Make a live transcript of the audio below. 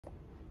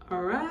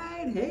All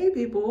right, hey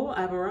people,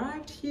 I've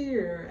arrived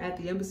here at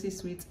the Embassy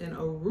Suites in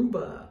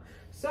Aruba.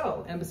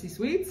 So, Embassy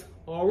Suites,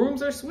 all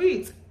rooms are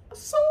suites.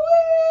 Sweet!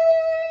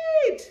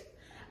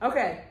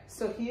 Okay,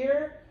 so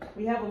here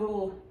we have a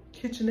little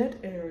kitchenette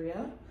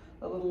area,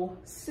 a little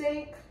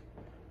sink,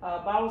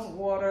 bottles of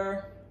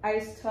water,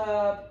 ice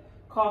tub,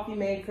 coffee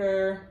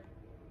maker,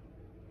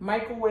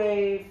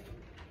 microwave,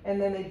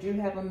 and then they do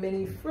have a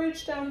mini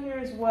fridge down here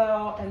as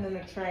well, and then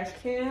a trash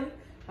can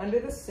under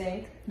the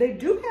sink. They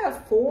do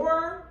have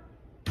 4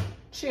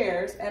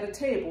 chairs at a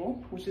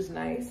table, which is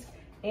nice,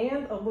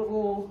 and a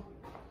little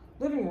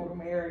living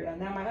room area.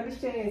 Now, my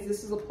understanding is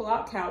this is a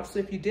pull-out couch, so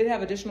if you did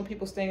have additional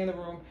people staying in the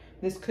room,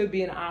 this could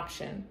be an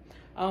option.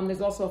 There's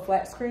also a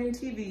flat screen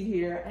TV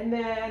here, and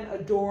then a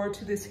door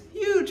to this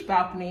huge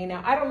balcony.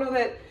 Now, I don't know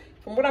that,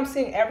 from what I'm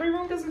seeing, every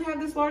room doesn't have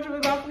this large of a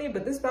balcony,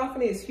 but this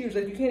balcony is huge.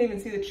 Like, you can't even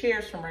see the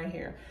chairs from right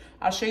here.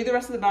 I'll show you the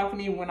rest of the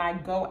balcony when I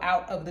go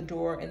out of the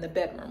door in the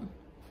bedroom.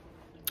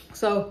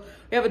 So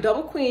we have a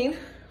double queen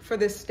for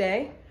this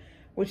stay,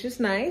 which is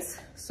nice.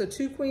 So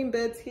 2 queen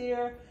beds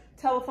here,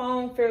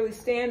 telephone, fairly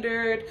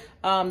standard.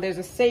 There's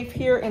a safe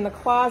here in the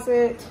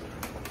closet,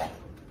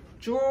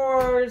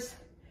 drawers,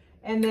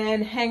 and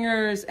then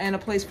hangers and a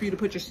place for you to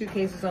put your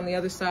suitcases on the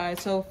other side.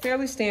 So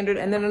fairly standard,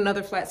 and then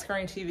another flat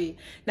screen TV.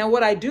 Now,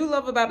 what I do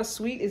love about a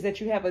suite is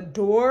that you have a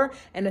door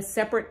and a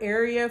separate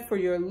area for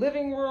your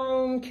living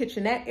room,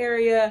 kitchenette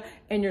area,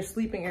 and your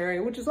sleeping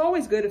area, which is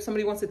always good if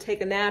somebody wants to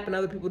take a nap and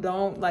other people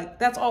don't. Like,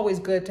 that's always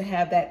good to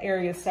have that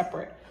area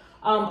separate.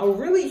 A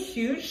really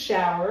huge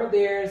shower.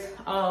 There's,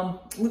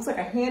 looks like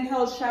a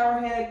handheld shower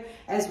head,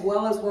 as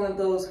well as one of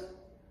those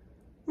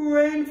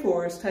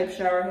rainforest type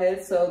shower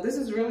heads. So this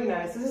is really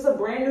nice. This is a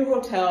brand new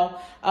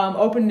hotel,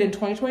 opened in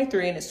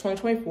 2023 and it's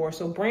 2024.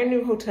 So brand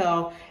new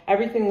hotel.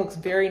 Everything looks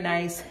very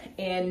nice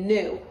and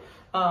new.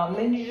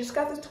 Then you just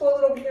got this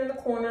toilet over here in the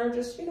corner,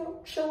 just, you know,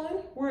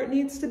 chilling where it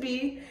needs to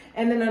be.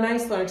 And then a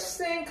nice large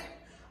sink.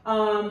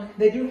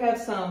 They do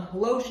have some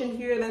lotion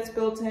here that's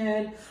built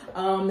in.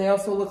 They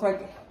also look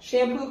like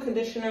shampoo,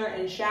 conditioner,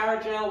 and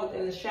shower gel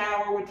within the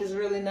shower, which is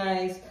really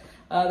nice.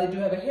 They do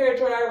have a hair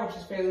dryer, which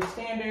is fairly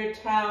standard,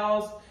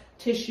 towels,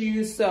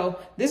 tissues. So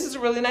this is a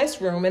really nice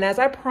room. And as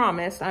I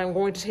promised, I'm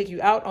going to take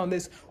you out on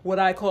this, what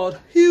I called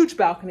huge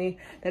balcony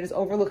that is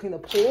overlooking the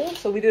pool.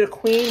 So we did a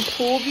queen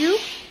pool view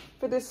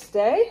for this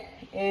stay.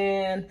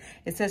 And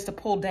it says to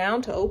pull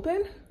down to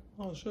open.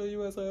 I'll show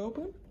you as I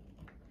open.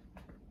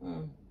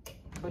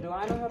 But do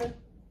I know how to?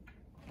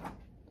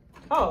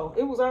 Oh,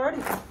 it was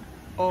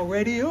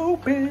already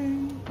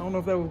open. I don't know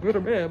if that was good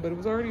or bad, but it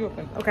was already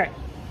open. Okay.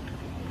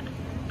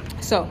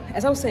 So,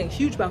 as I was saying,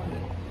 huge balcony,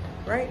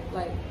 right?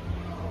 Like,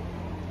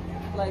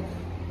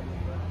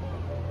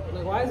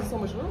 why is there so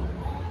much room?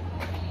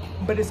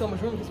 But it's so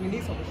much room because we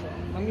need so much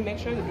room. Let me make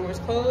sure the door is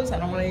closed. I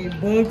don't want any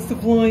bugs to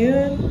fly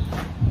in.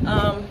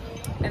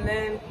 And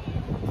then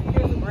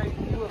here's a great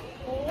view of the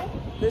pool.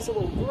 There's a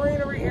little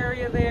greenery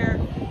area there,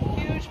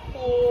 huge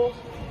pool.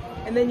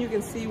 And then you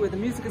can see where the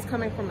music is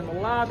coming from in the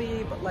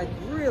lobby, but like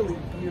really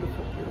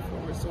beautiful, beautiful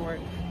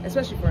resort,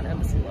 especially for an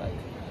embassy, like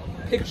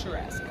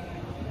picturesque.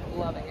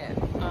 Loving it.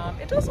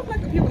 It does look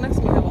like the people next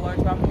to me have a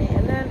large balcony,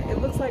 and then it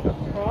looks like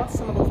across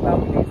some of those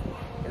balconies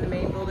in the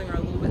main building are a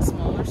little bit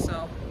smaller.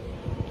 So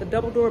the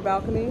double door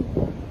balcony,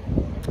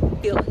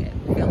 feeling it.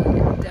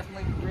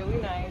 Definitely really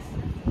nice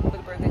for the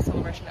birthday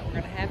celebration that we're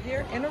gonna have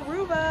here in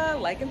Aruba.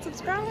 Like and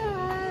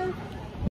subscribe.